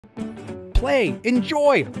Play,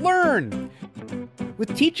 enjoy, learn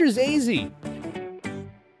with Teacher Zazie.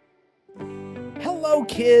 Hello,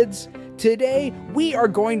 kids. Today, we are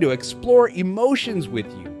going to explore emotions with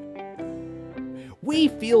you. We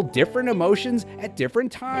feel different emotions at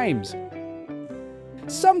different times.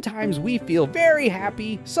 Sometimes we feel very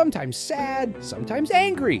happy, sometimes sad, sometimes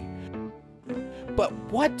angry. But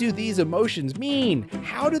what do these emotions mean?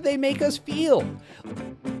 How do they make us feel?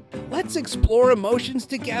 Let's explore emotions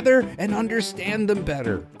together and understand them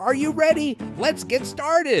better. Are you ready? Let's get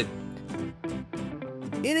started.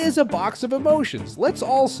 It is a box of emotions. Let's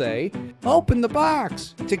all say, open the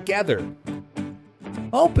box together.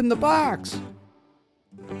 Open the box.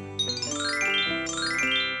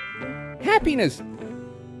 Happiness.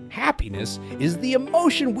 Happiness is the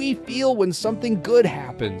emotion we feel when something good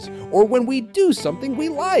happens or when we do something we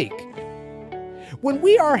like. When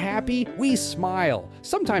we are happy, we smile,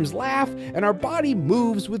 sometimes laugh, and our body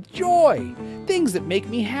moves with joy. Things that make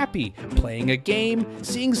me happy: playing a game,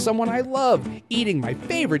 seeing someone I love, eating my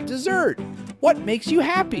favorite dessert. What makes you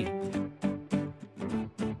happy?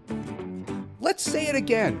 Let's say it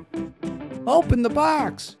again. Open the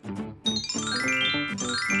box.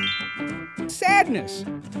 Sadness.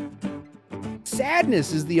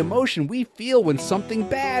 Sadness is the emotion we feel when something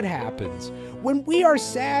bad happens. When we are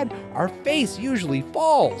sad, our face usually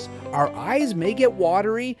falls, our eyes may get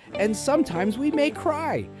watery, and sometimes we may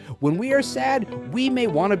cry. When we are sad, we may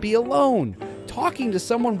want to be alone. Talking to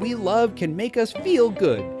someone we love can make us feel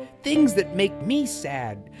good. Things that make me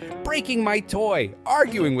sad: breaking my toy,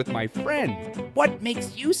 arguing with my friend. What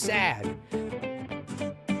makes you sad?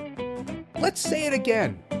 Let's say it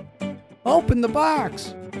again. Open the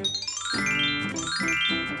box.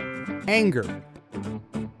 Anger.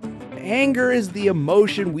 Anger is the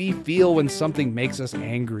emotion we feel when something makes us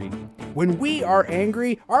angry. When we are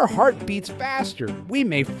angry, our heart beats faster. We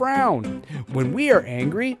may frown. When we are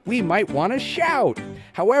angry, we might want to shout.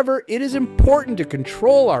 However, it is important to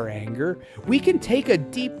control our anger. We can take a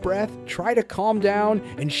deep breath, try to calm down,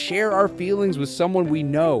 and share our feelings with someone we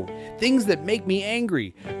know. Things that make me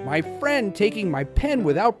angry: my friend taking my pen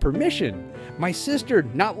without permission, my sister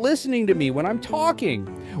not listening to me when I'm talking.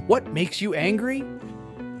 What makes you angry?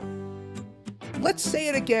 Let's say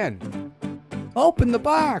it again. Open the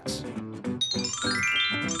box.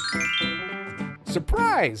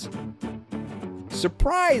 Surprise.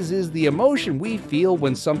 Surprise is the emotion we feel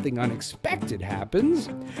when something unexpected happens.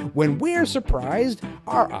 When we're surprised,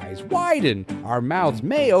 our eyes widen, our mouths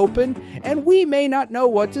may open, and we may not know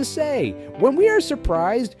what to say. When we are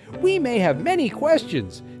surprised, we may have many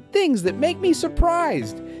questions. Things that make me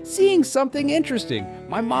surprised: seeing something interesting,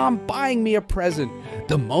 my mom buying me a present.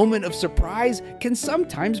 The moment of surprise can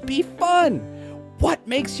sometimes be fun. What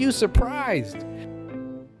makes you surprised?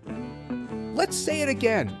 Let's say it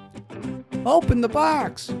again. Open the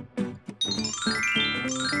box.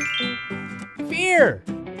 Fear.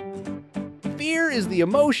 Fear is the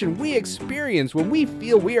emotion we experience when we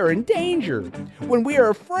feel we are in danger. When we are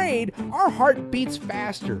afraid, our heart beats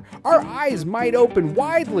faster, our eyes might open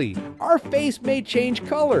widely, our face may change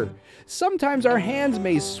color. Sometimes our hands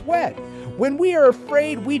may sweat. When we are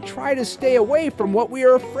afraid, we try to stay away from what we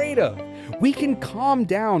are afraid of. We can calm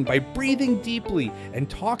down by breathing deeply and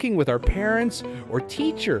talking with our parents or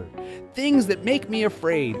teacher. Things that make me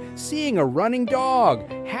afraid: seeing a running dog,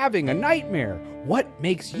 having a nightmare. What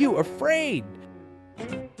makes you afraid?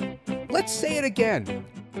 Let's say it again.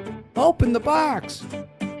 Open the box.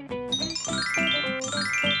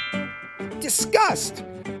 Disgust.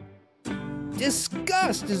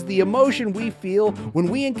 Disgust is the emotion we feel when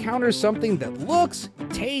we encounter something that looks,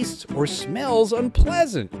 tastes, or smells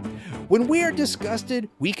unpleasant. When we are disgusted,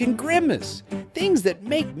 we can grimace. Things that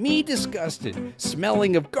make me disgusted: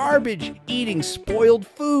 smelling of garbage, eating spoiled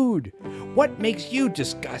food. What makes you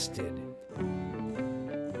disgusted?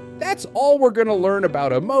 That's all we're going to learn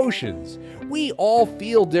about emotions. We all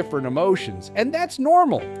feel different emotions, and that's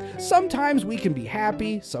normal. Sometimes we can be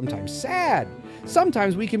happy, sometimes sad.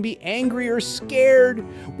 Sometimes we can be angry or scared.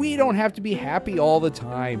 We don't have to be happy all the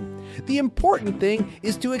time. The important thing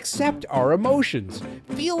is to accept our emotions.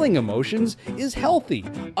 Feeling emotions is healthy.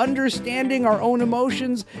 Understanding our own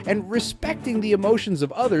emotions and respecting the emotions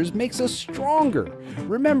of others makes us stronger.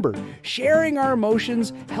 Remember, sharing our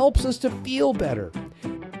emotions helps us to feel better.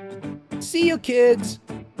 See you, kids!